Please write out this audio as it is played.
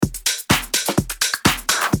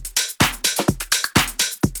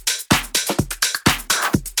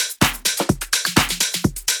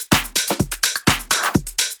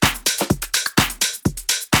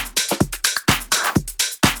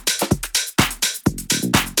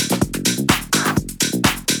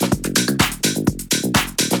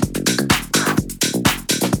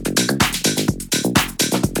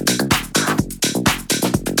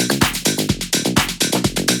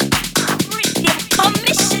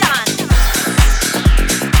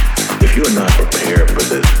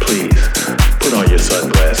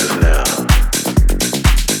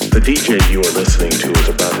DJ you are listening to is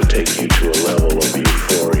about to take you to a level of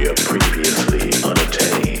euphoria previously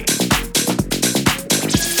unattained.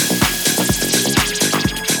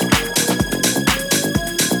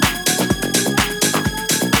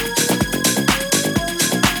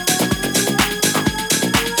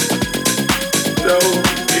 No,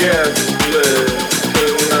 yes, live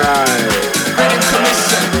tonight. Rhythm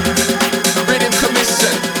commission, rhythm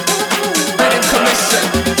commission, rhythm commission,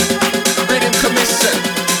 rhythm commission,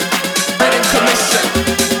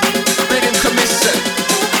 rhythm commission,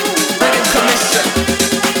 rhythm commission, rhythm commission,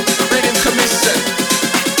 rhythm commission,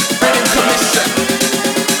 rhythm commission,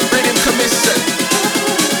 rhythm commission,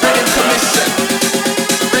 rhythm commission,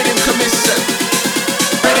 rhythm commission,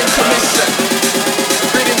 rhythm commission,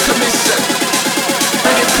 rhythm commission,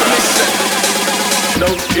 rhythm commission. No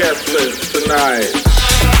guest list tonight.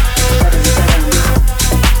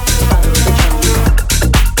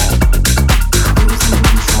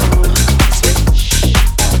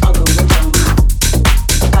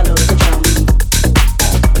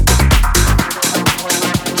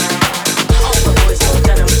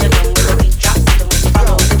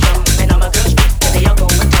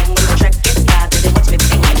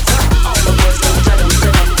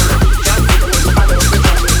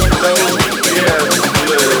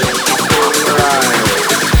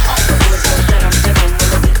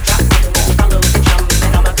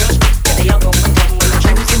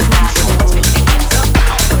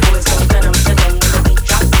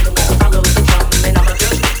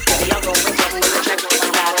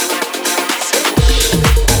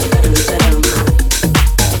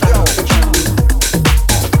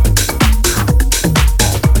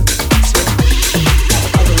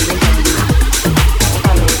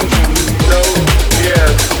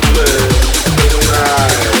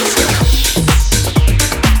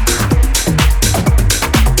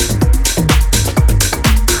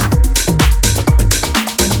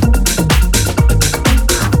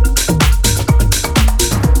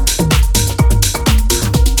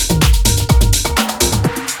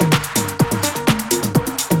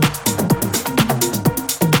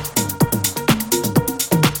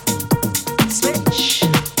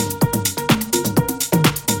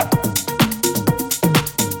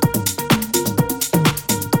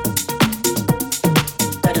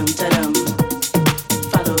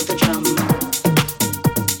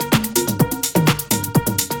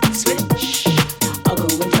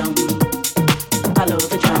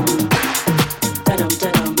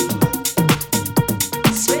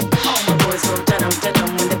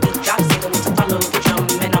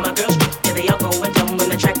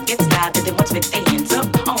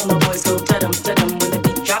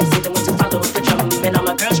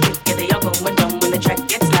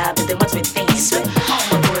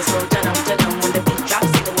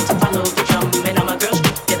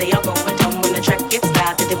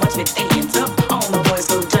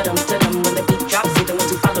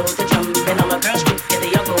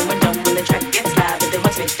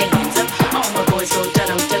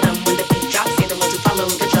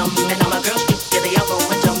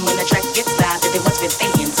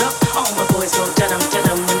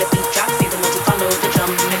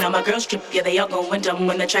 Yeah, they all going dumb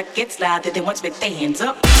when the track gets loud. They want to with their hands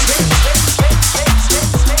up.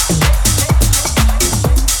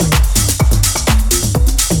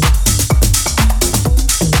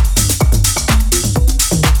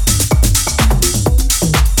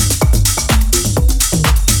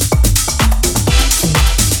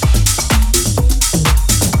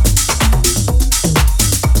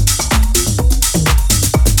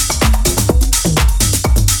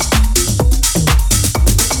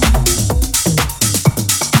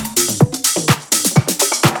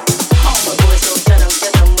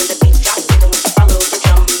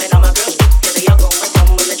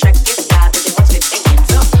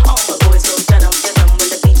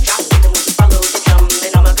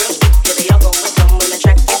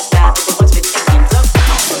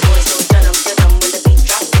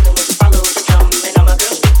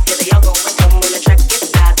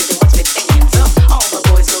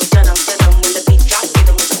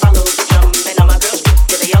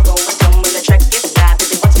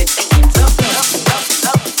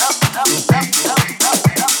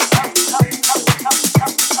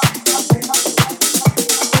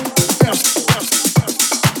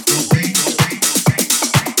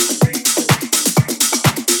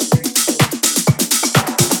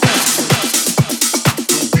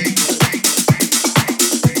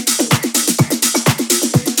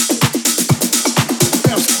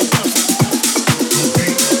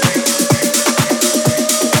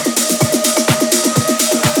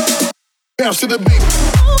 Bounce to the beat.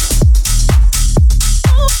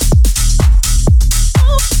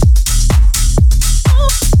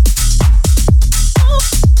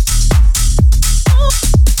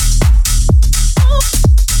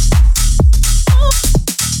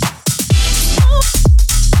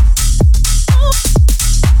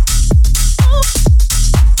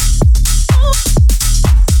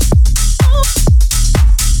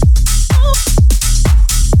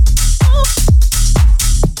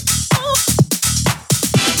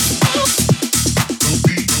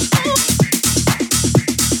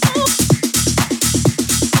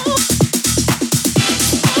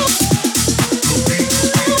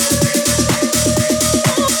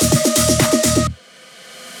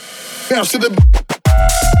 Bounce to the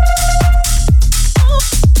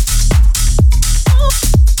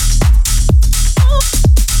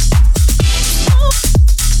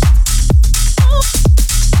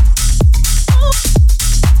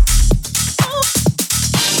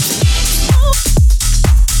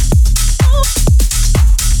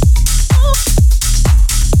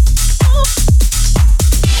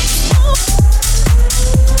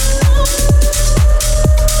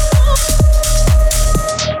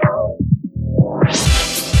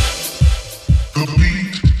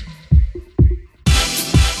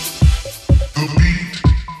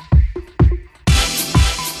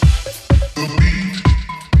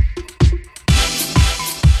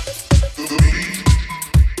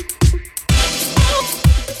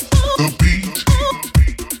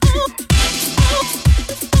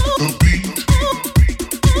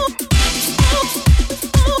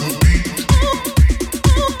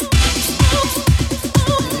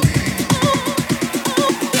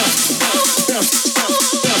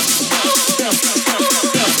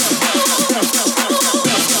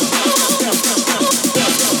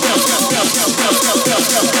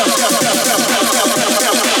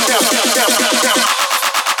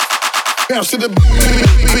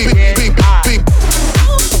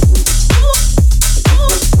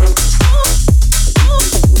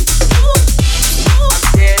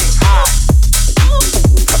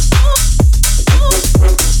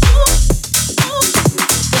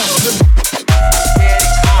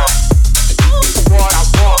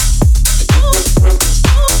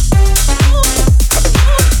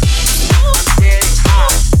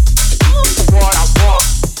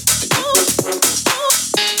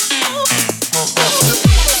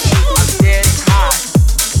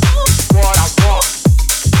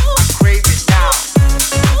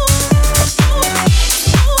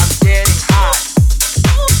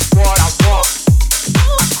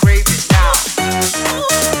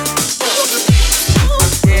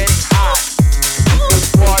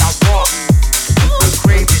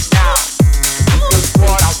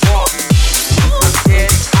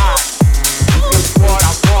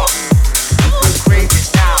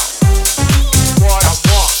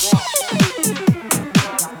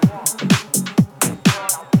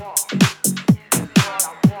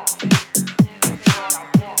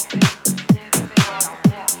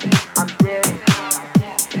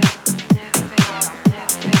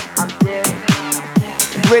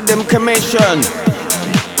Rhythm Commission.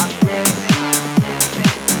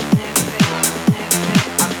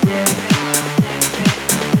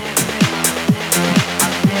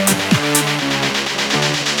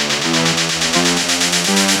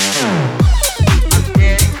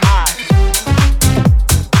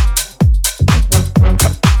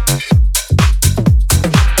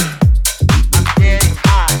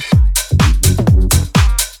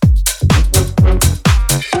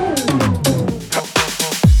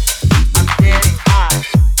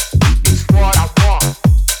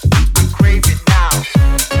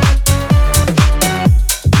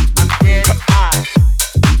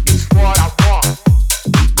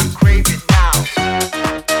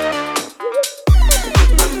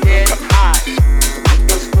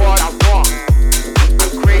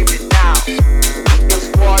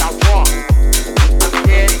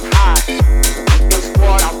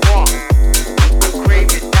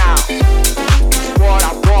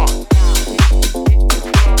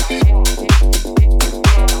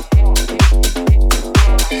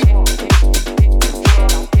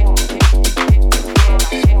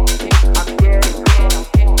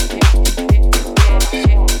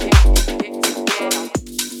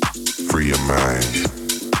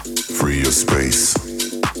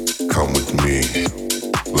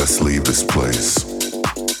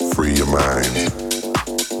 Free your mind.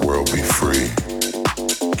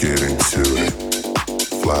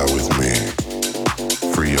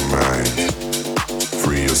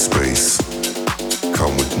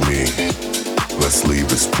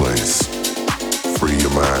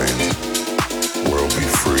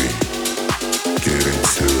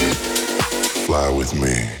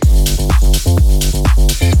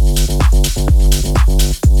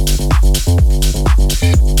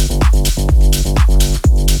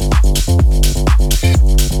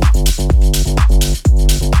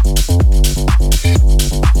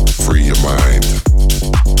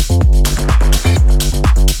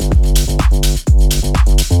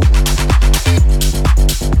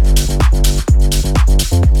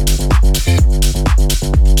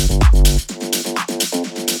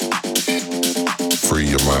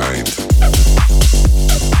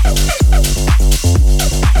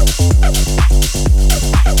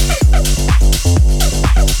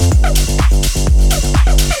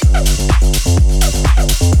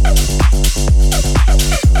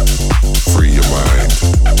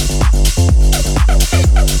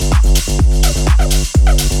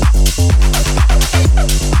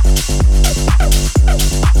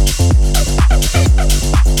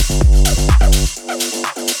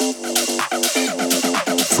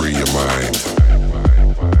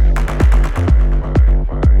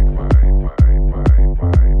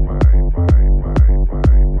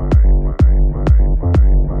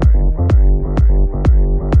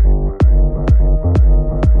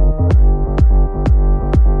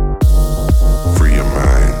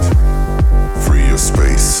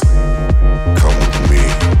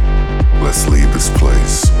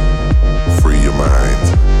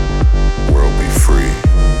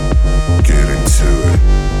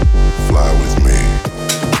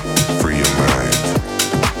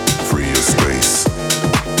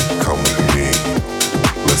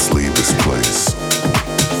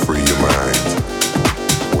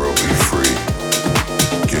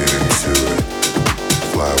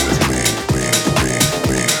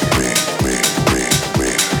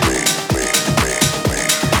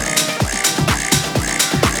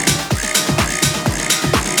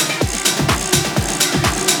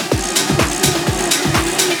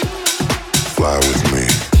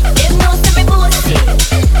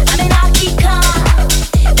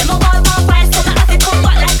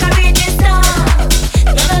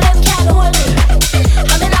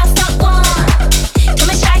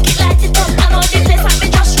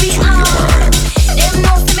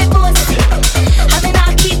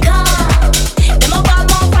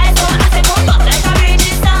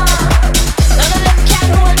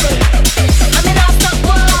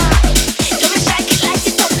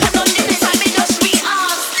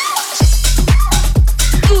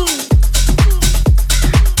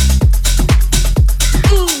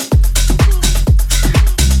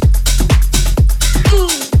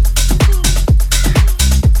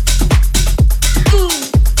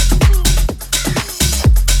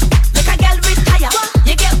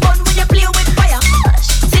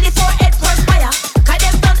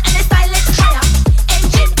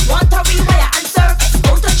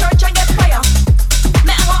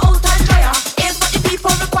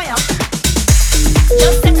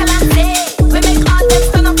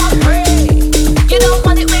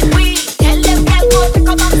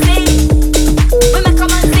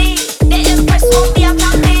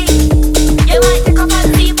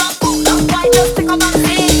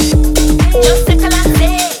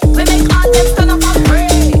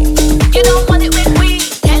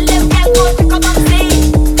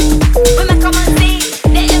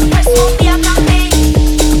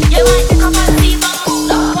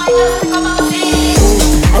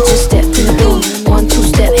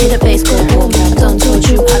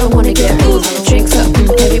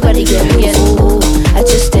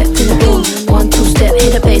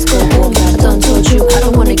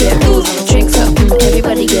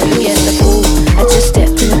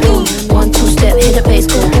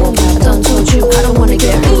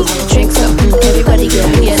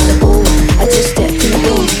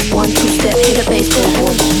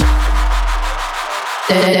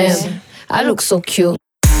 look so cute.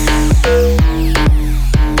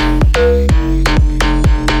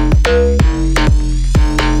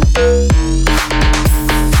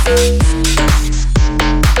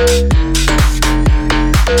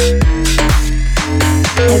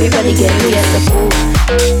 Everybody get me at the pool.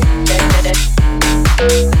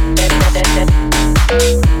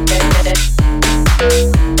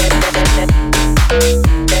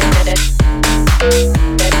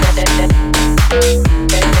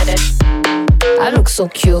 I look so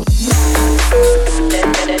cute.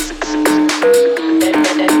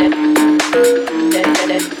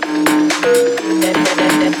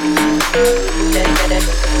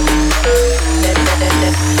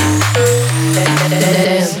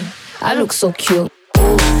 I look so cute.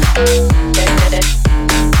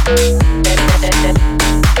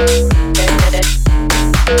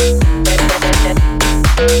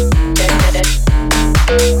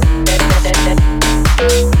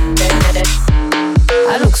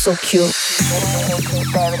 I look so cute.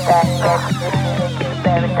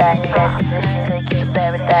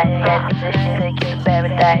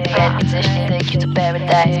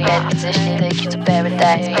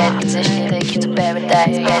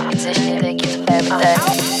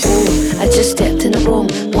 I just stepped in the room,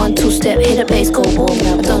 1, 2 step, hit a bass, go boom.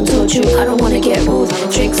 I done told you I don't wanna get rude.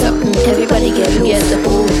 Drinks up, everybody get the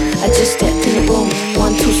boom. I just stepped in the room,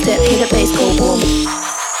 1, 2 step, hit a bass, go boom.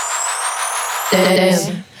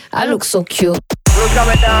 Damn, I look so cute. We're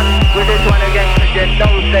coming down with this one again. Just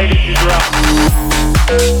don't say this is wrong.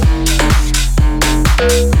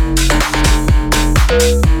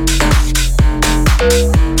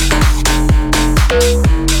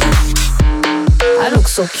 I look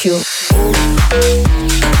so cute.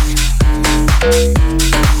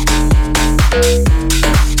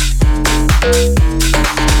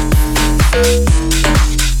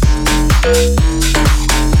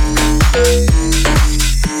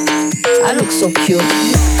 I look so cute.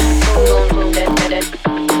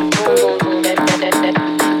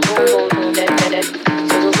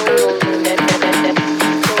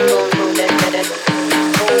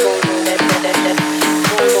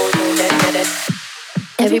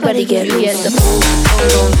 Everybody get me at the pool.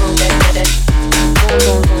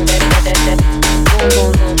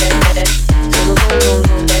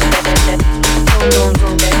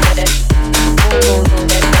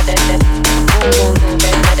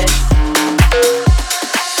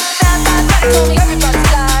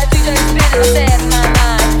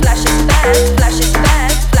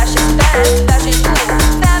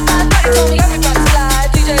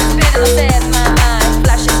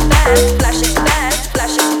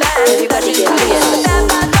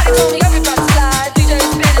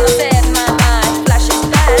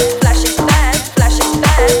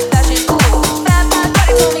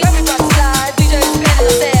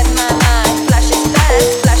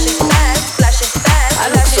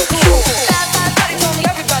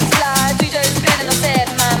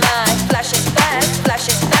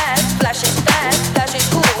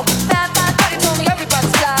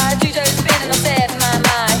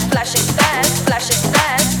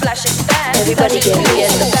 Everybody get me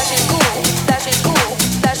at the flash is cool, flash is cool,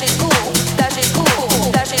 flash is cool, flash is cool,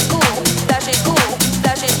 flash is cool, flash is cool,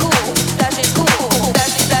 flash is cool, flash is cool,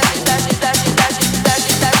 flash is flash is flash is flash is flash is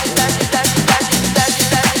flash is flash is flash is flash is flash is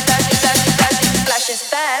flash is flash is flash is flash is flash is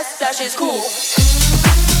fast, flash is cool.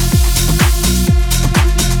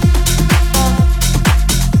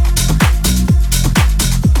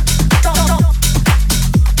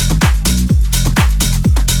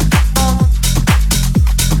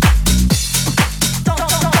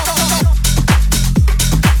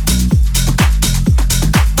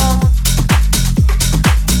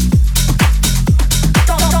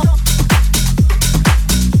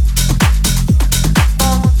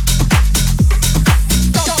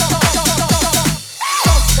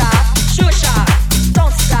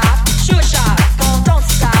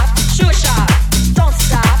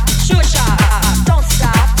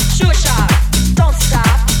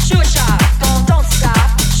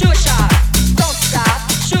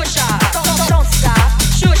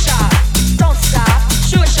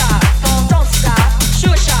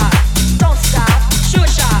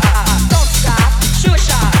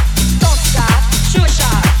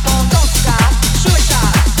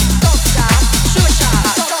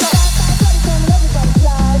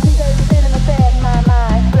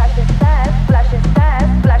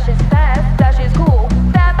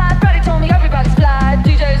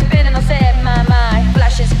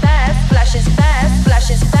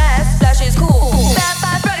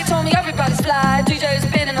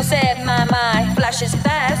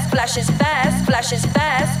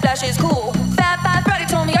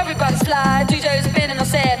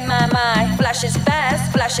 flashes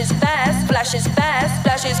fast, flashes fast, flashes fast,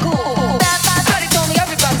 flashes cool. That my buddy told me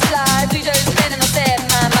everybody's fly. DJ's spinning on set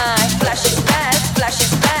my mind. Flashes fast,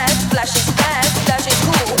 flashes fast, flashes fast, flashes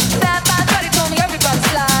cool. That my buddy told me everybody's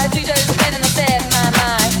fly. DJ's spinning on set my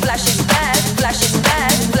mind. Flashes fast, flashes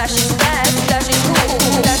fast, flashes fast, flashes cool.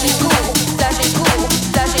 Flashes cool, flashes cool,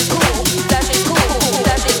 flashes cool, flashes cool,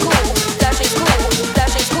 flashes cool, flashes cool,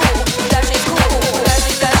 flashes cool, flashes cool.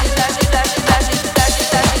 Flashes, flashes, flashes, flashes, flashes, flashes,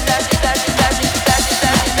 flashes, flashes, flashes, flashes, flashes,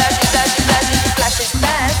 flashes, flashes, flashes, flashes,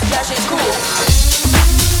 fast, flashes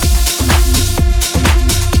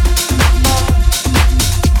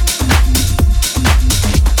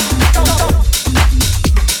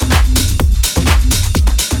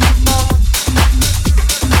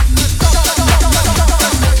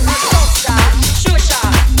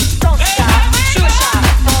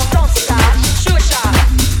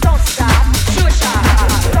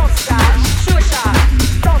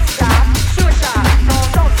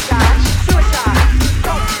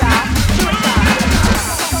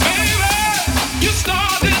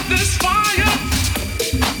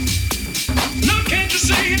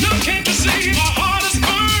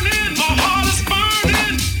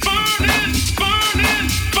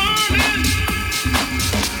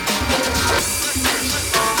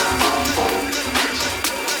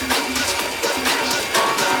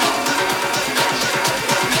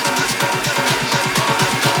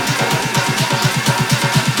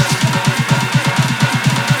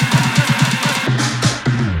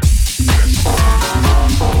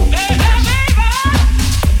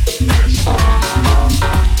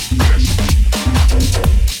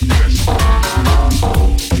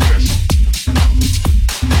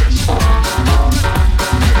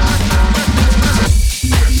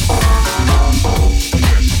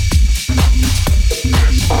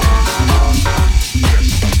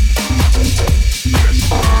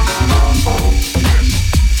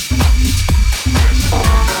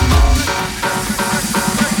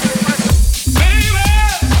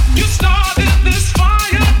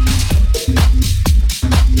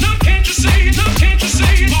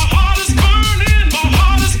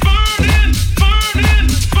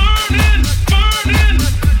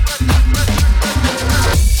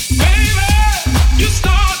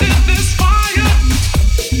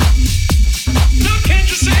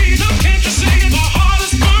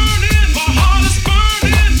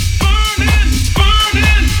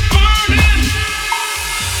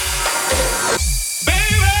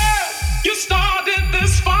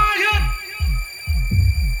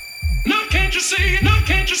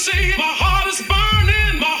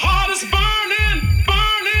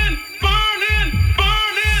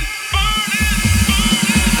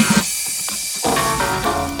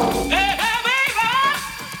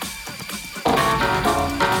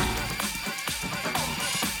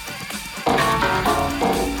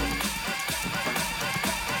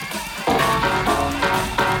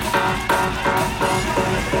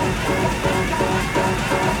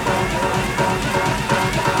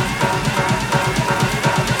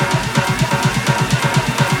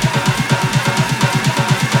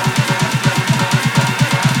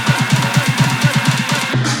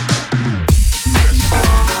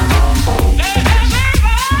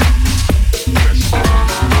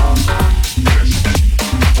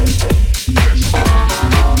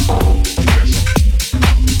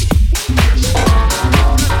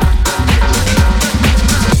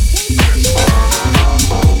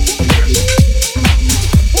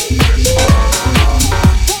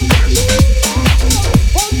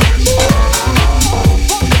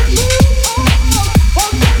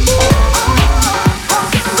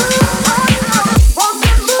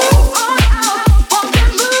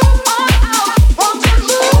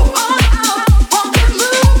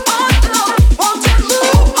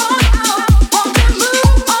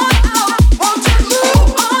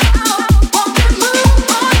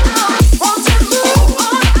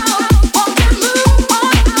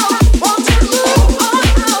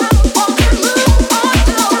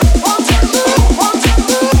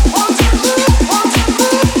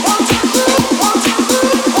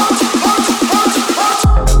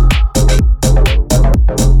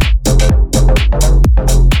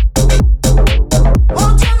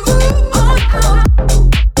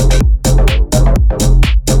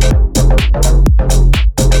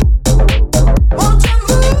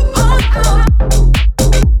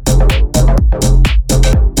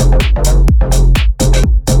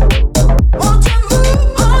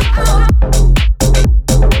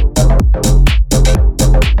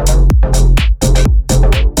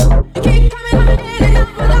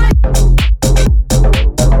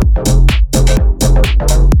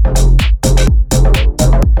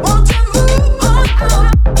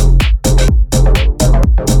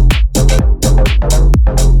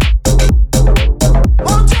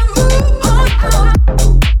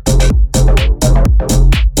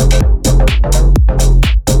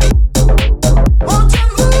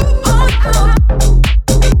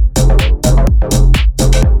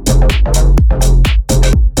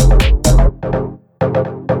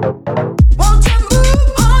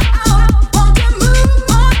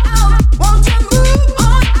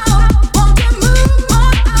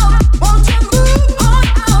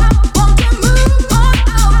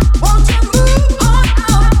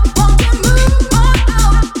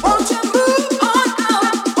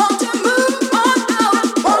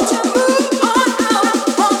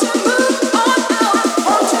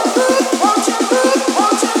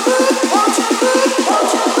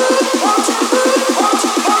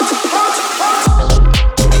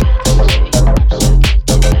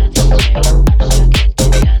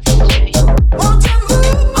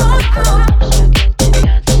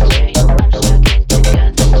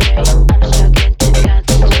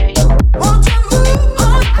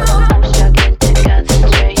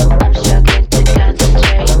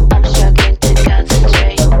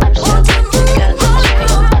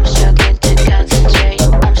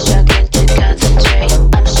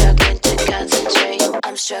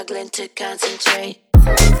to concentrate.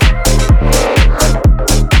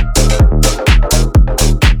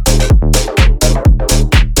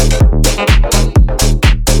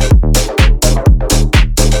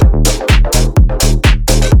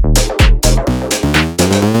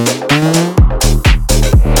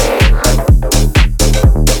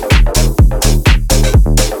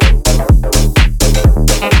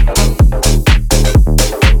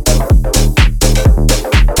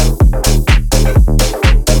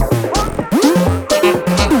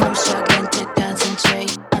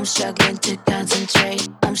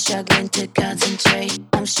 Struggling to concentrate.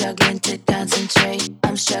 I'm struggling to concentrate.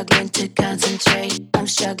 I'm struggling to concentrate. I'm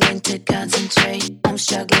struggling to concentrate. I'm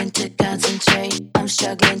struggling to concentrate. I'm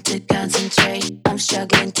struggling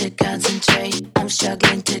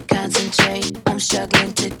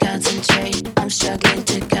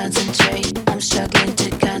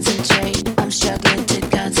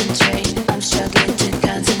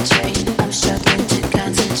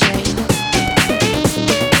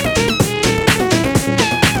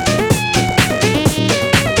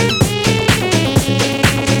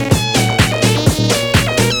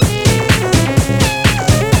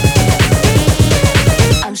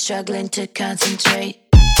concentrate.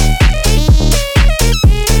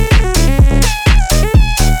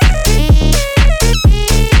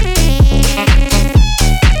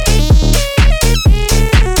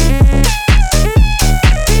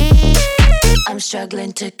 I'm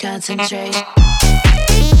struggling to concentrate.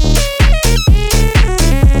 I'm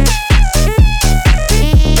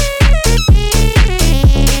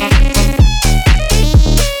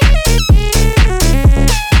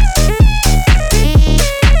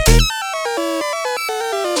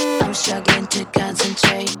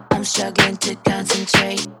struggling to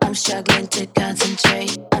concentrate.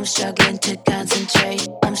 I'm struggling to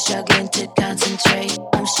concentrate. I'm struggling to concentrate.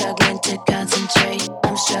 I'm struggling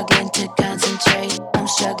to concentrate.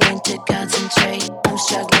 I'm struggling to concentrate. I'm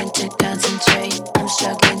struggling to concentrate. I'm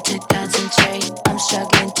struggling to concentrate. I'm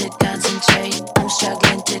struggling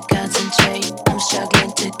to concentrate. I'm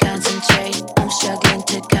struggling to concentrate. I'm struggling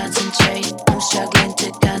to concentrate. I'm struggling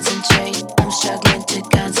to concentrate.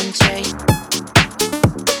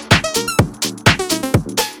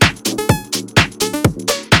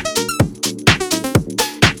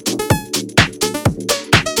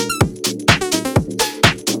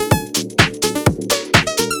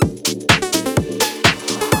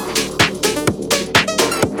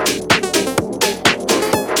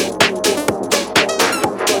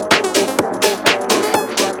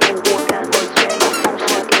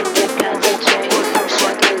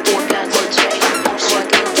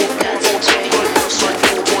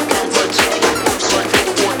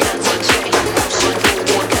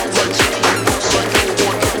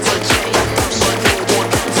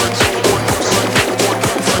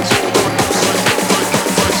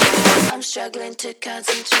 Struggling to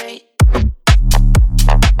concentrate.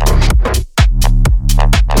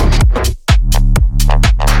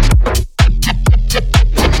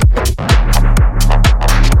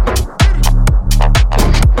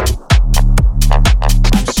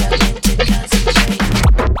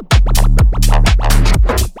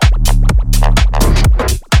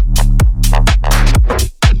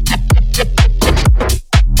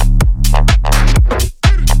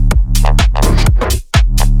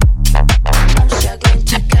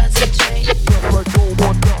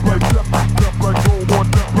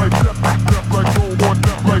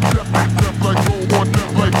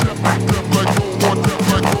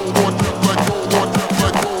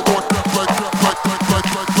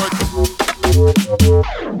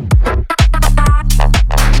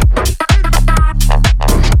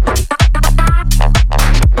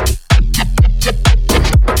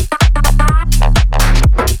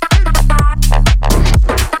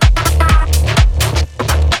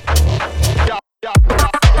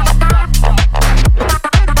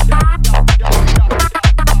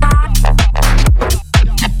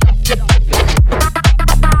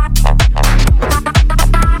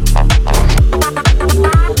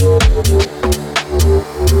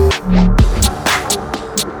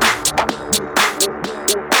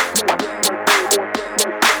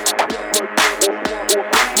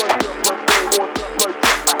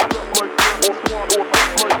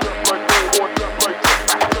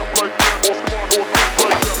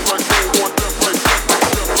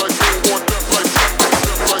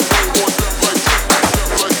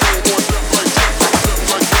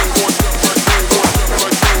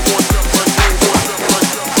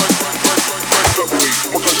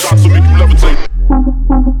 We'll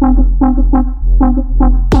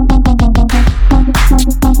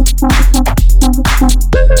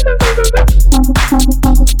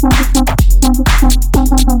be right back.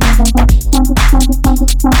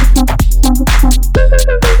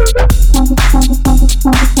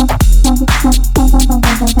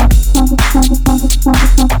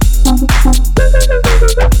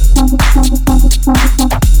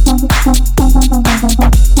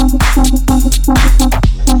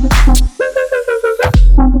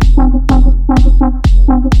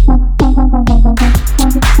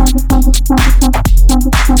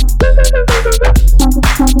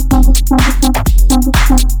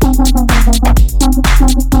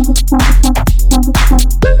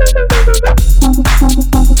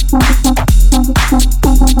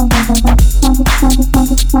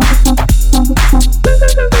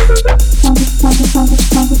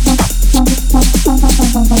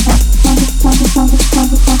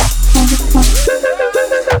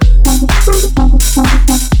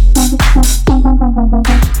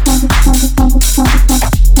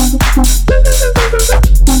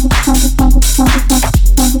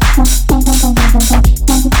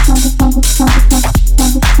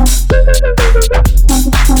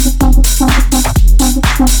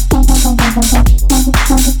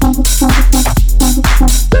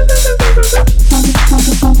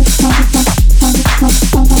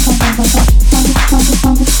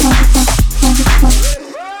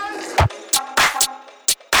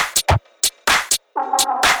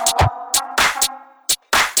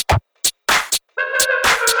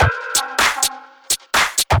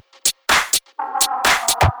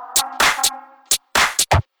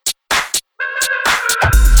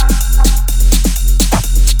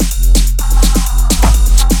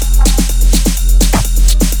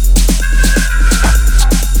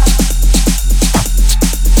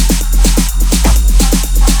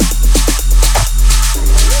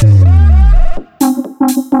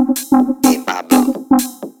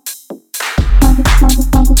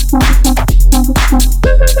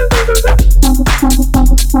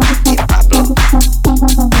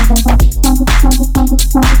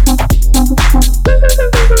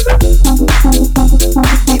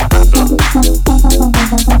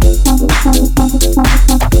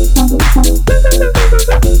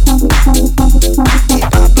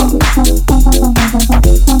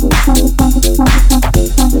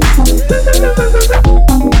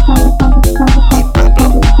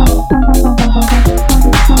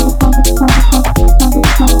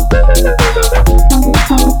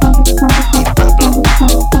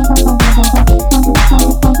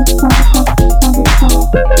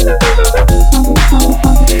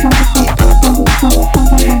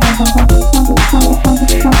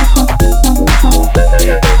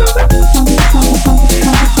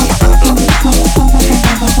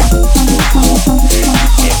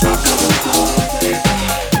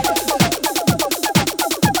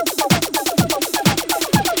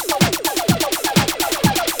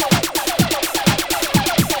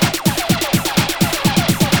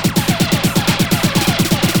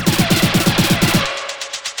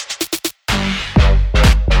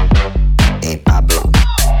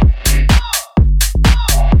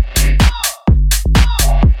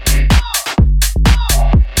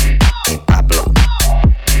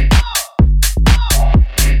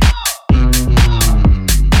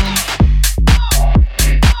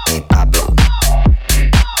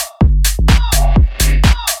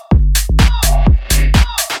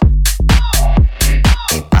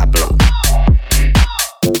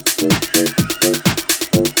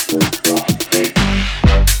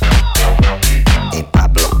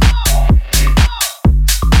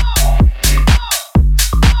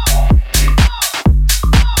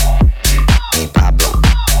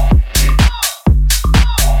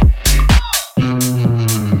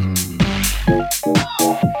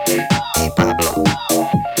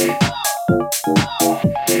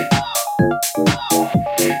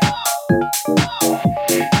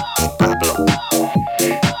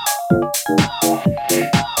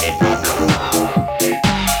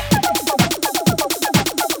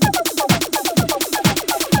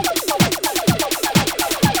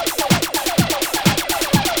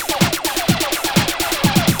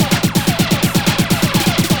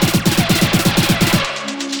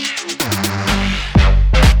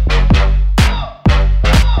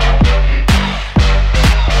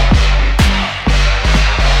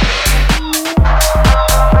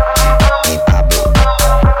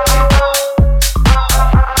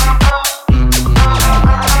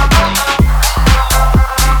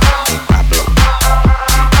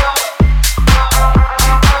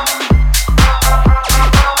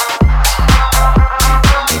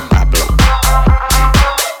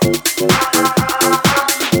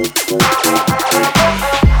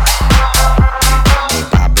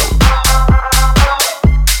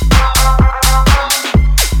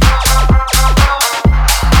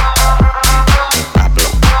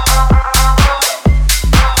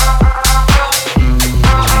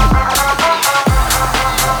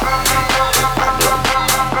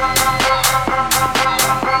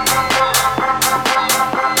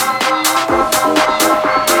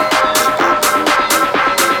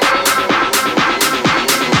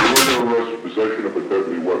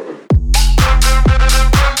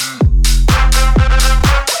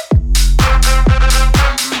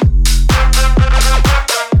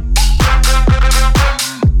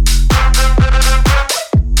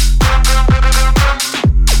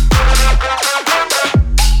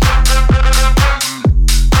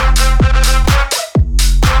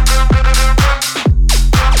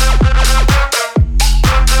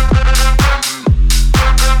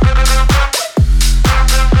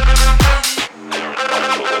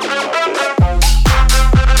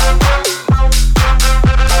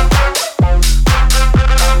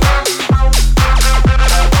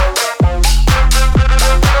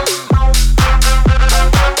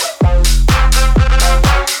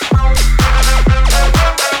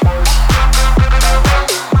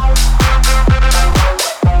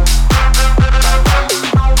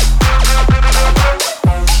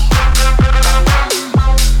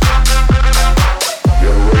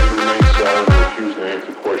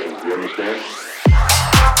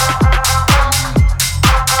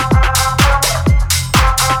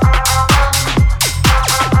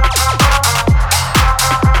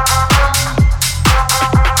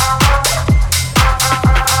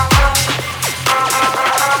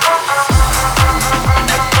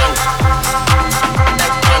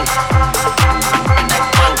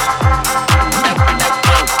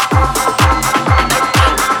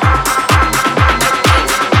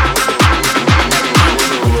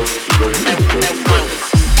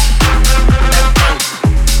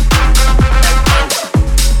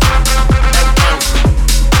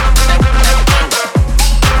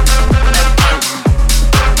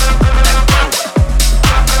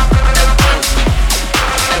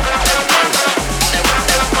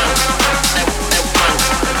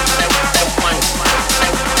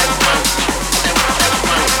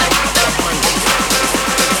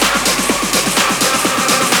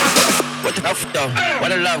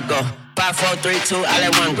 4, 3, 2, I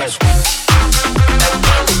let one go.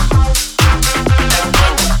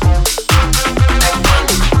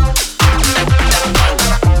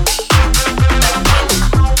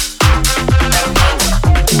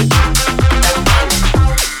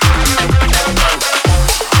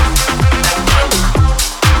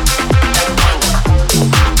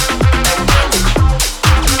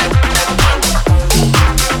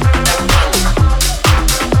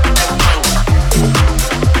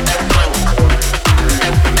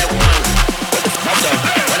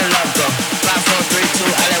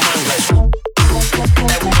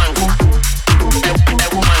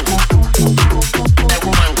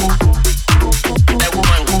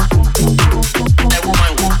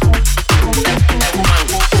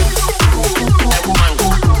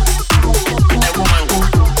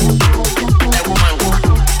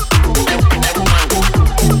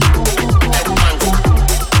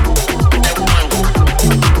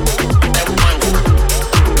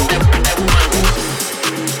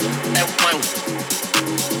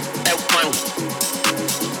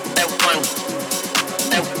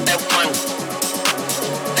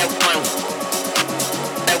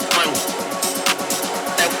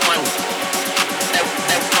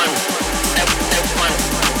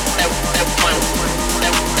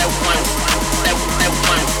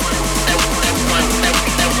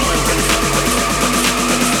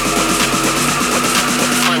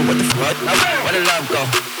 the love go.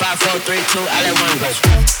 5, 4, 3, 2, I let one go.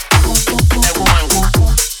 Let one go.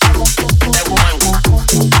 Let one go.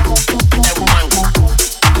 Let one go.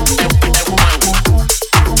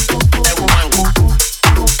 Let one go. Let one go.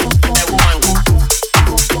 Let one go.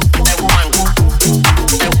 Let one go.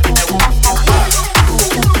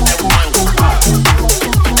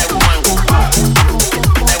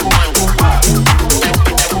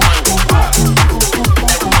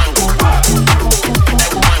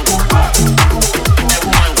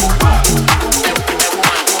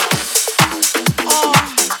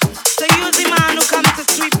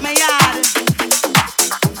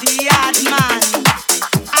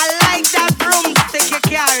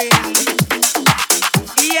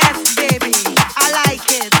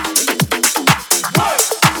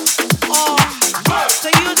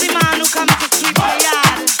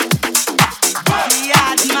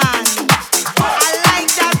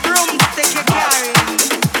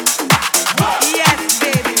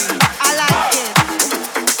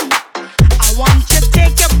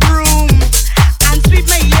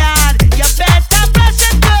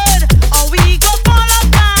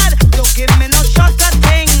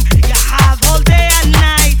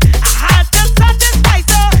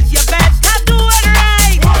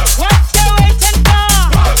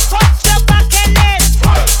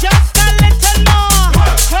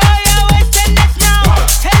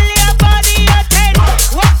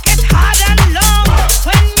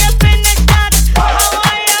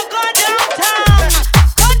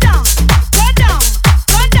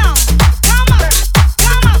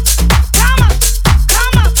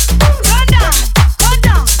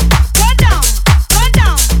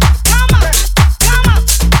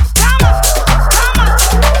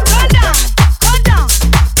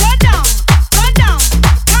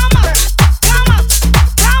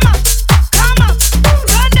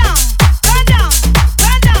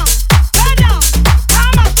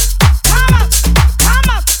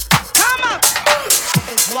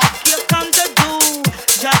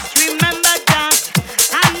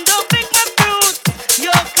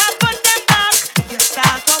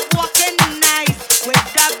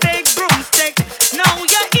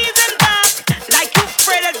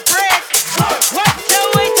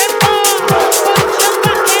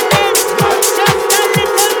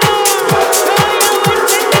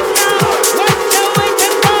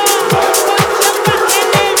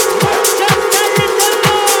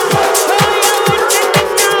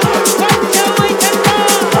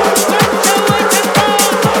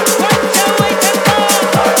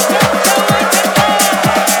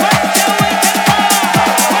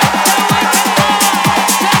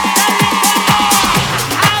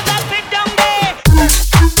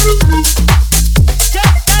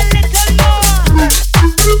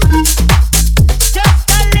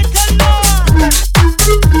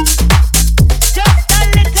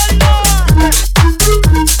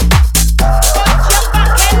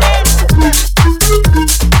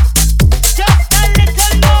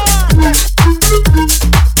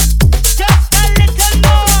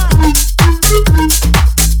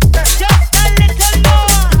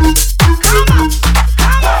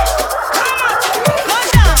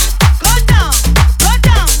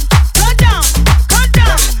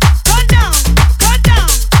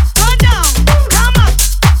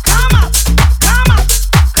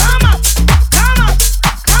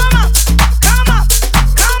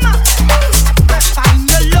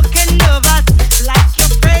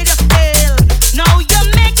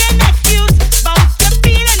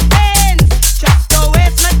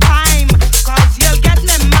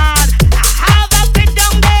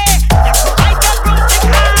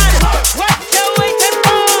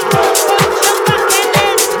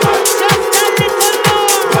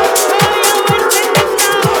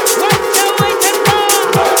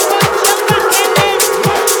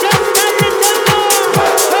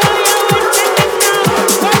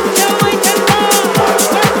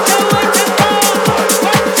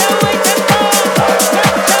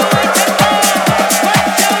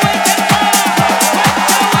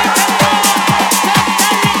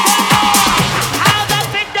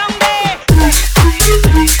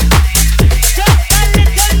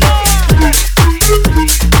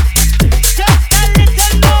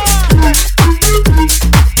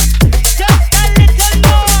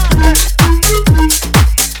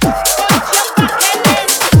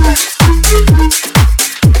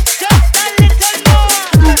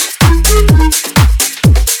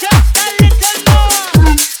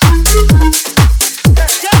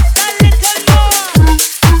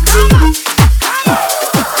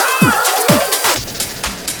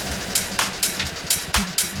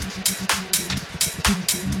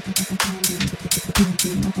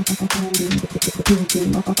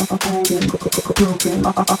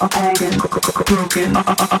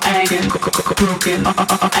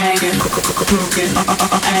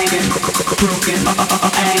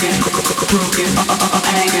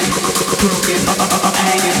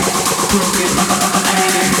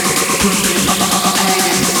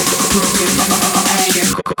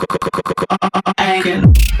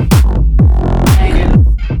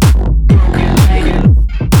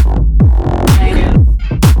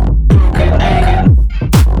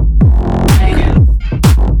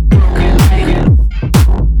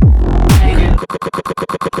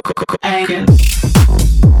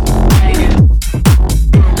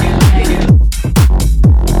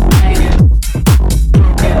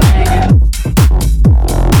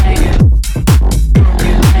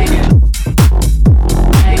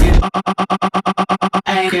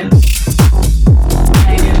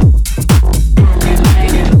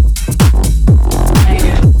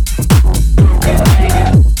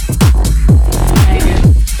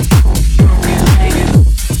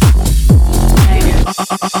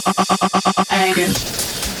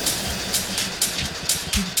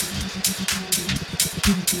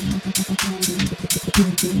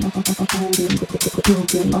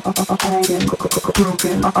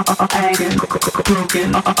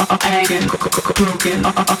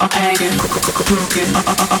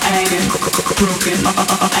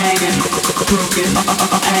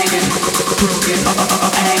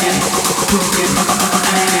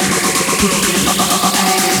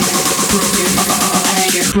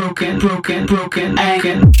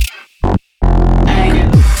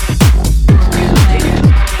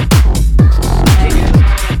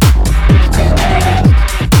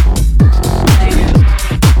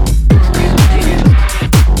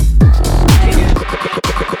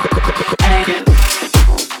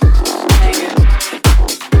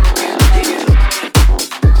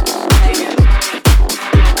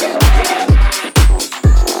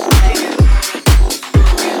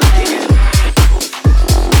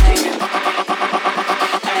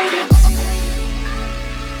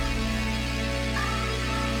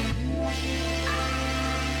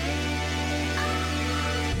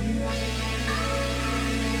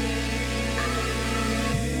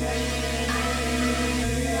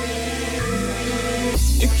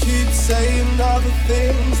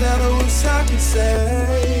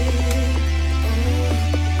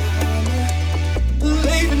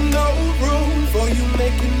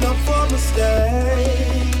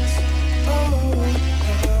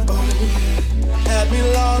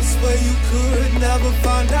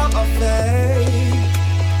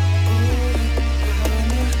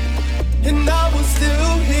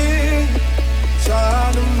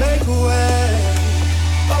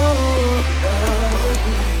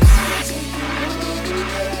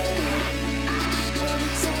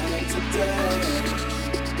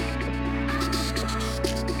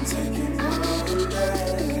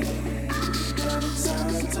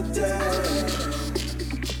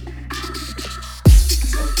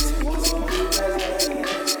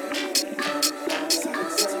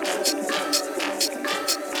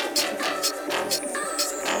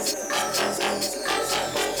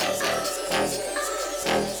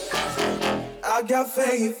 I got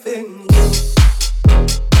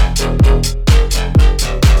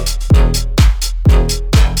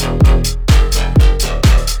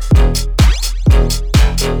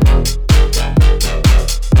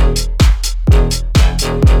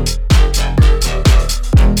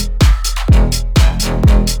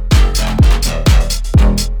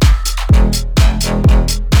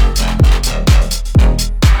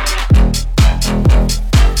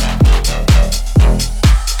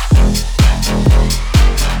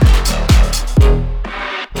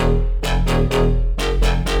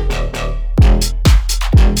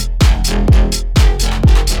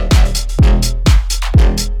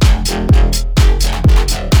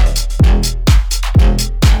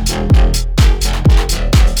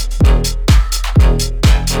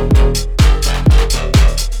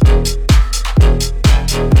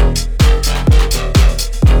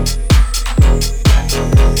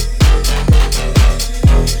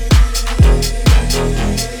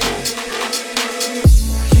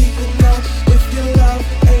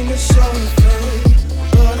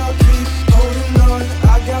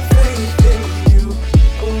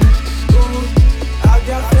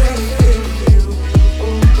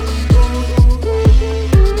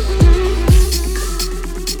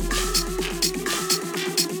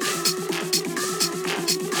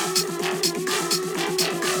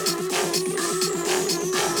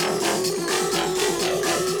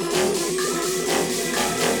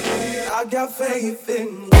faith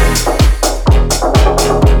in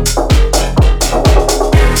you.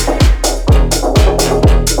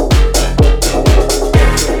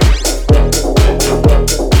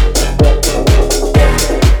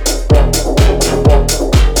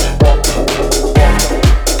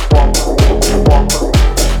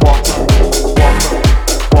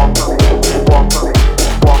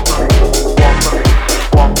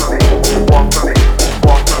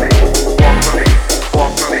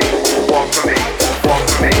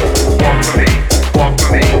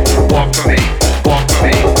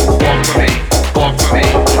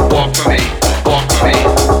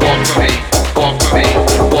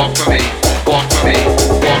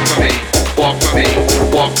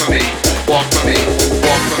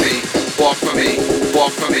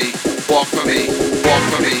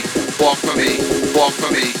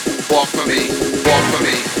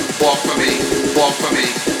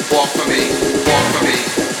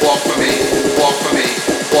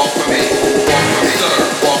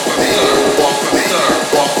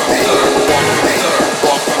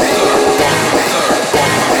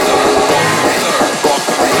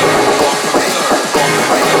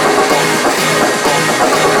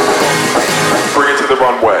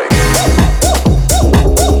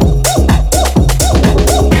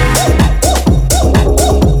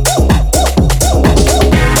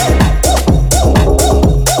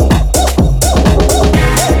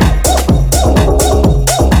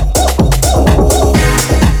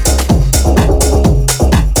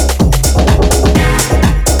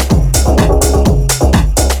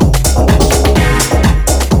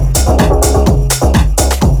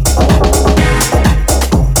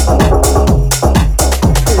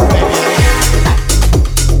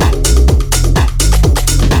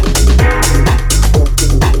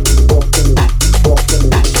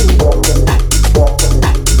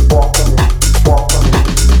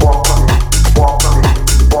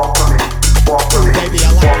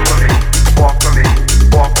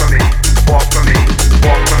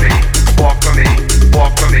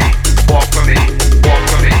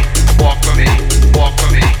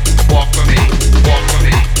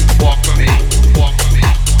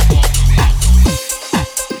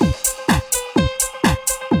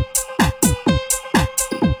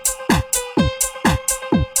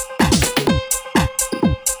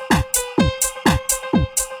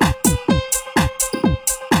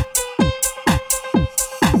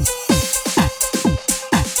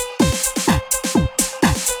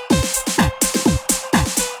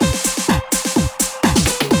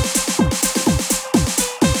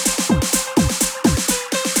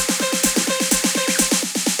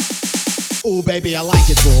 Ooh, baby, I like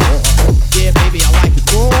it raw. Yeah, baby, I like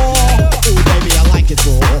it raw. Ooh, baby, I like it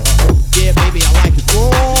raw. Yeah, baby, I like it raw.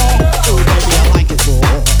 Ooh, baby, I like it raw.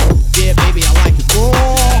 Yeah, baby, I like it raw.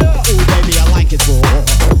 Ooh, baby, I like it raw.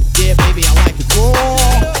 Yeah, baby, I like it raw.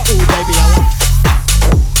 Ooh, baby, I like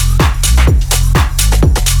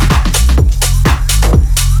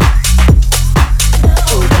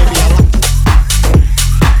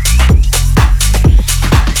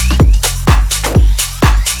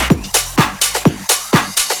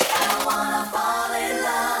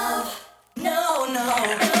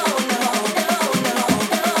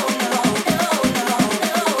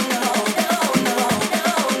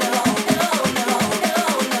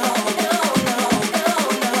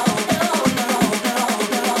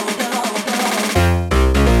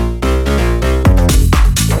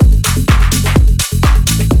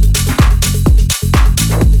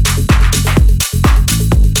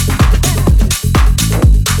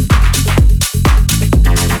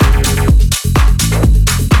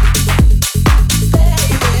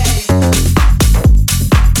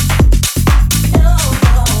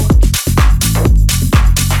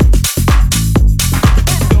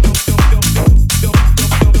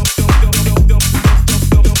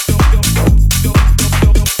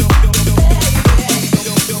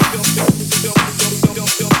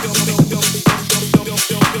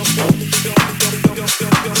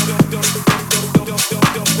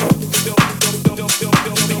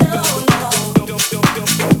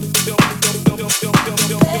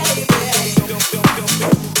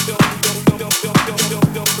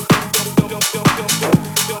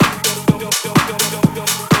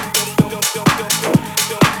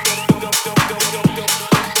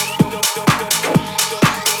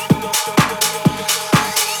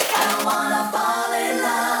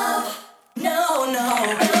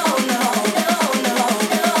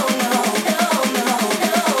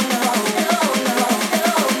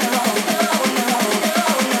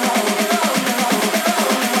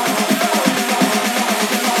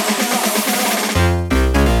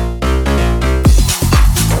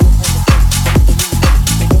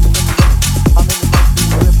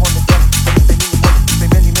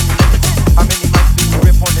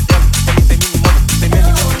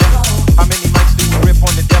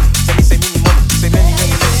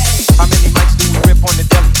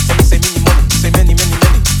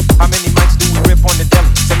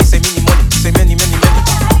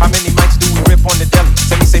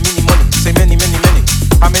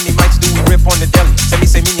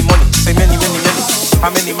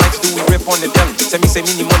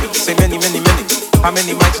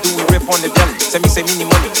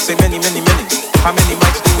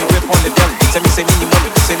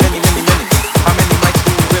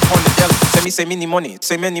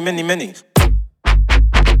say many, many.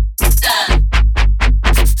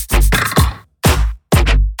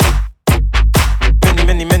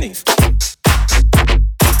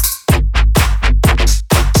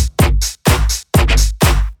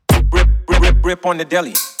 rip on the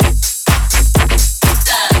deli.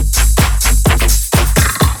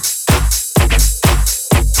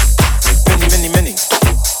 Many.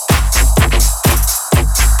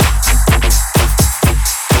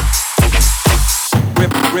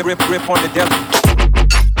 Rip on the deli.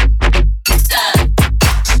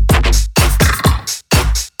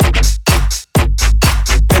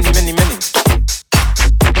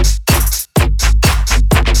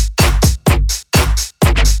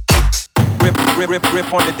 Many.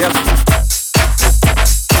 Rip on the deli. Many.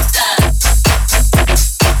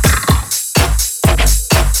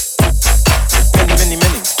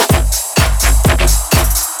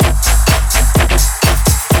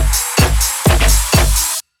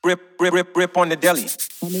 Rip on the deli.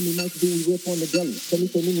 How many nights do we rip on the deli? Let me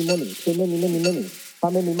say many money. Say many. How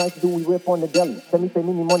many nights do we rip on the deli? Let me say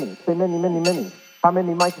many money. Say many. How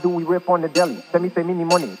many nights do we rip on the deli? Let me say many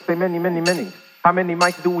money. Say many. How many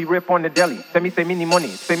mics do we rip on the deli? Let me say many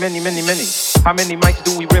money. Say many. How many mics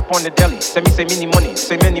do we rip on the deli? Let me say many money.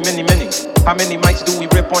 Say many. How many mics do we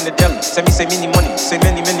rip on the deli? Let me say many money. Say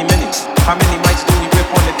many. How many mics do we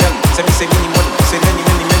rip on the deli? Let me say many money. Say many.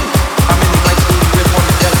 How many mics do we rip on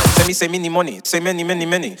the deli? Let me say many money. Say many.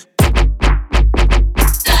 Many.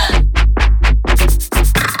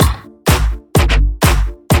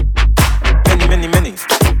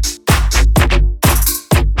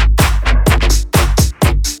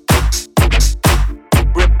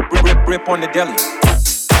 Rip on the deli. Many.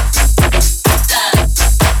 Rip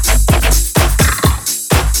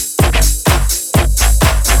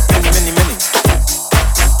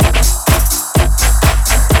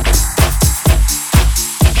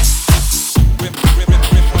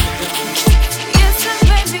on the deli. Listen,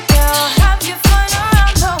 baby girl, have you fun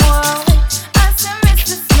around the world? I said,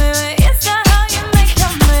 Mr. Smith, is that how you make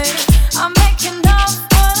your move? I'm making love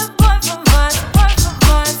for the boy from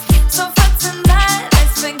us. So for tonight,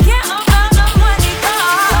 let's forget about the money.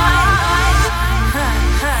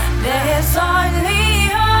 There's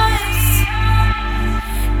only us.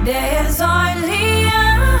 There's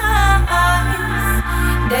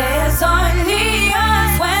only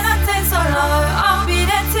us. When I take so low, I'll be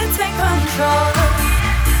there to take control.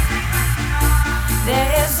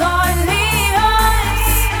 There's only us.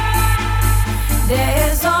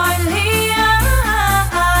 There's only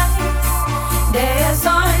us. There's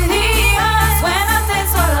only us. When I take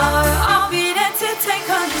so low, I'll be there to take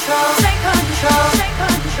control.